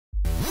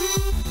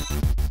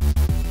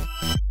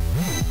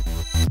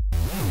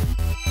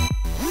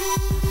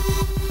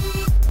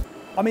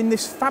I'm in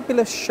this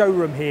fabulous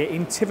showroom here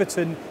in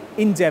Tiverton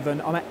in Devon.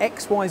 I'm at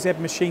XYZ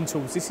Machine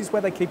Tools. This is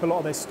where they keep a lot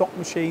of their stock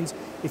machines.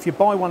 If you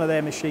buy one of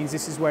their machines,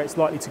 this is where it's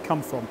likely to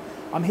come from.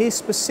 I'm here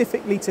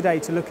specifically today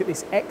to look at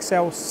this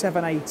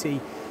XL780.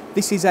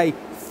 This is a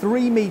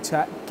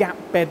 3-metre gap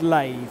bed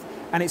lathe,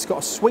 and it's got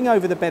a swing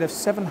over the bed of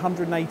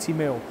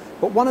 780mm.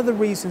 But one of the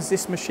reasons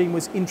this machine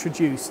was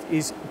introduced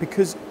is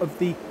because of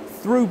the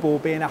through bore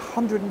being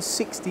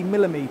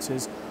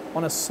 160mm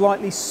on a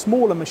slightly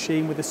smaller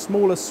machine with a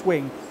smaller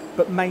swing,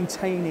 but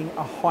maintaining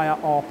a higher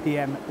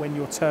RPM when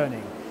you're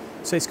turning.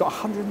 So it's got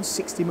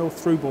 160mm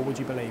through bore, would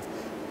you believe?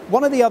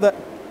 One of the other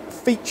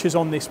features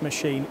on this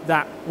machine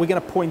that we're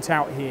going to point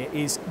out here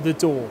is the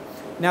door.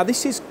 Now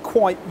this is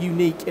quite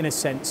unique in a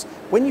sense.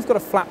 When you've got a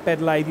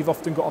flatbed lathe, you've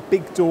often got a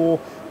big door,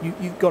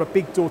 you've got a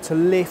big door to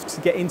lift,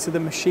 to get into the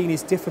machine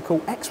is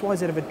difficult.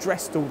 XYZ have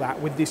addressed all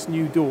that with this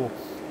new door.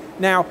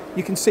 Now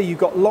you can see you've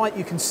got light,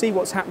 you can see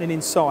what's happening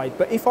inside,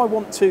 but if I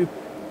want to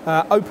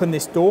open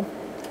this door,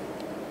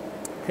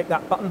 hit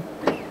that button,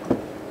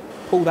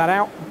 pull that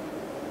out,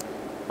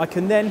 I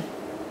can then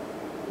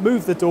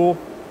move the door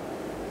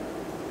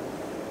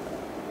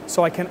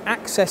so I can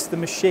access the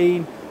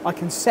machine, I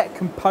can set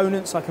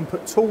components, I can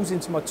put tools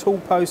into my tool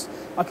post,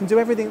 I can do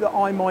everything that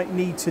I might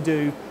need to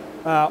do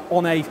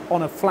on a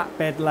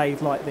flatbed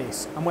lathe like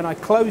this. And when I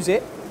close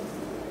it,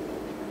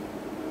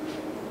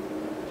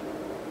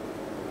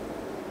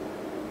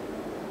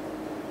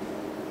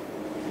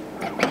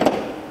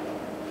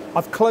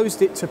 I've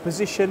closed it to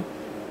position.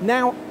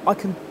 Now I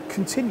can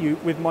continue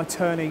with my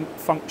turning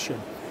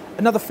function.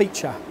 Another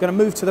feature, I'm going to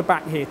move to the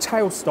back here,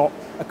 tailstock,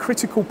 a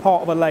critical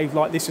part of a lathe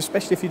like this,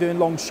 especially if you're doing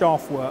long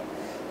shaft work.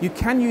 You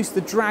can use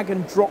the drag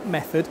and drop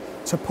method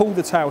to pull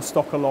the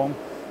tailstock along,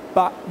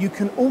 but you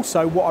can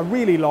also, what I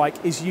really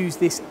like, is use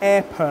this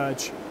air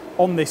purge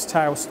on this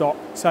tailstock.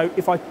 So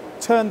if I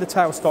turn the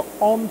tailstock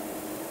on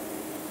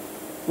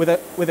with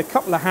a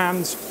couple of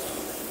hands,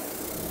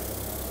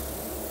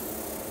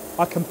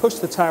 I can push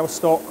the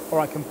tailstock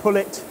or I can pull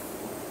it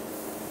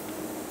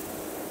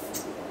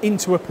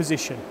into a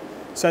position.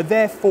 So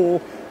therefore,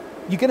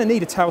 you're going to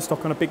need a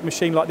tailstock on a big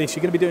machine like this.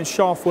 You're going to be doing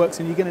shaft works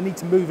and you're going to need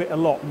to move it a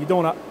lot, and you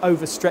don't want to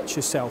overstretch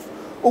yourself.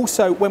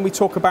 Also, when we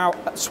talk about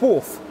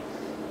swarf,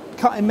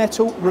 cutting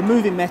metal,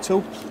 removing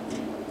metal,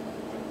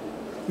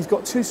 you've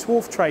got 2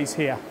 swarf trays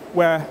here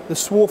where the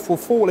swarf will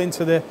fall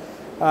into the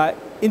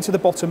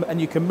bottom and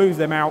you can move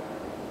them out,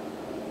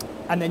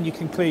 and then you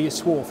can clear your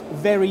swarf.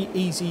 Very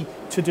easy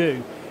to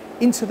do.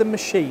 Into the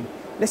machine.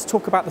 Let's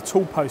talk about the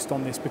tool post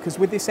on this, because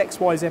with this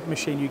XYZ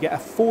machine you get a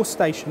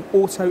 4-station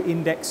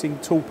auto-indexing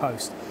tool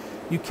post.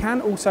 You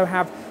can also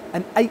have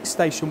an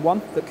 8-station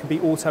one that can be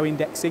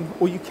auto-indexing,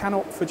 or you can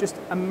opt for just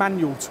a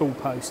manual tool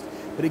post.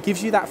 But it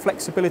gives you that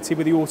flexibility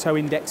with the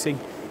auto-indexing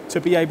to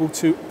be able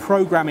to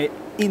program it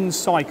in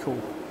cycle.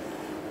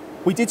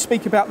 We did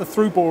speak about the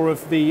through bore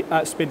of the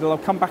spindle. I'll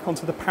come back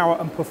onto the power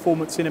and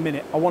performance in a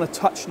minute. I want to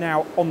touch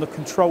now on the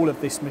control of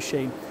this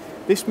machine.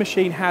 This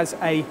machine has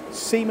a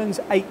Siemens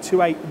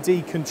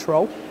 828D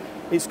control.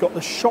 It's got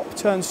the shop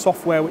turn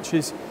software, which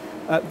is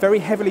very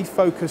heavily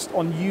focused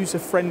on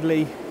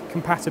user-friendly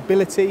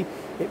compatibility.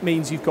 It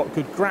means you've got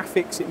good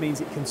graphics, it means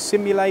it can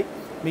simulate,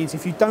 it means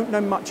if you don't know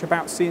much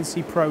about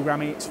CNC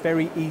programming, it's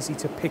very easy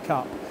to pick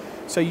up.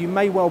 So you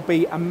may well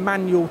be a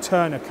manual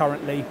turner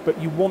currently, but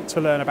you want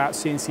to learn about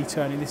CNC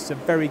turning. This is a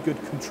very good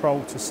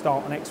control to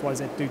start on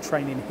XYZ do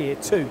training here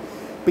too.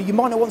 But you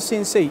might not want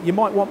CNC, you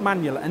might want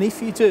manual, and if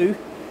you do,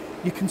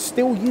 you can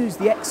still use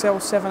the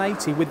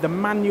XL780 with the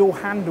manual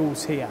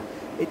handles here.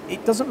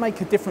 It doesn't make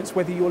a difference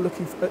whether you're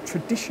looking at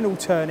traditional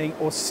turning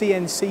or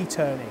CNC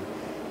turning.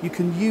 You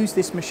can use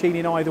this machine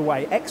in either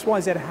way.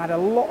 XYZ had a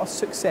lot of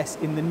success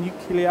in the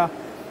nuclear,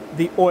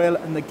 the oil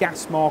and the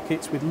gas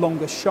markets with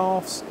longer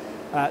shafts,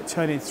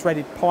 turning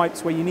threaded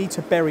pipes where you need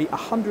to bury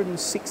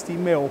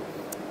 160mm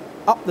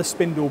up the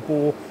spindle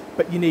bore,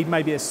 but you need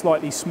maybe a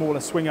slightly smaller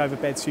swing over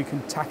bed so you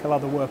can tackle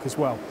other work as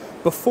well.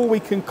 Before we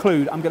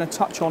conclude, I'm going to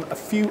touch on a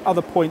few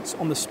other points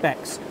on the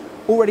specs.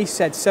 Already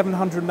said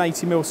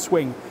 780mm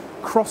swing,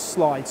 cross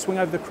slide, swing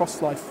over the cross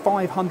slide,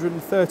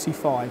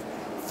 535,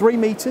 3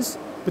 metres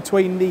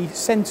between the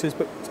centres,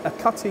 but a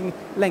cutting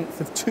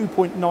length of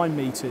 2.9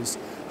 metres,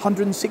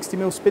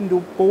 160mm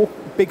spindle bore,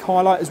 big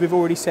highlight as we've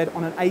already said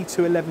on an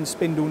A211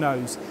 spindle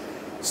nose.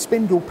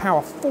 Spindle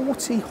power,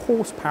 40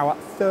 horsepower,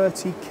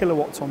 30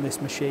 kilowatts on this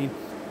machine,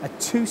 a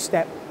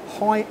 2-step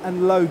high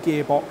and low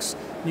gearbox.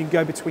 You can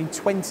go between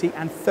 20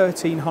 and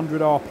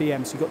 1300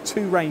 RPM, so you've got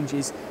 2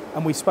 ranges,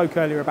 and we spoke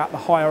earlier about the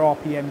higher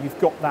RPM, you've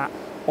got that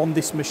on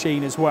this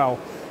machine as well.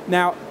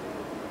 Now,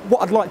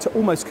 what I'd like to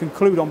almost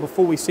conclude on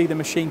before we see the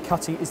machine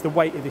cutting is the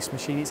weight of this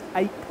machine. It's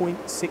 8.6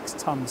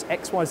 tonnes.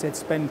 XYZ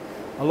spend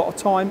a lot of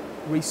time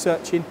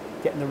researching,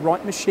 getting the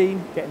right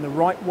machine, getting the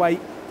right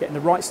weight, getting the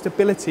right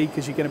stability,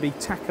 because you're going to be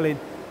tackling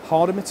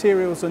harder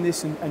materials on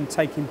this and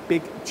taking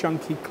big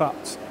chunky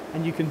cuts,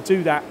 and you can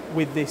do that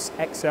with this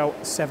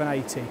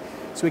XL780.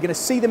 So we're going to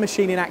see the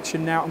machine in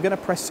action now. I'm going to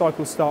press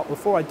cycle start.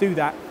 Before I do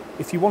that,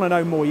 if you want to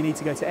know more, you need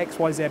to go to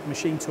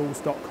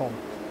xyzmachinetools.com.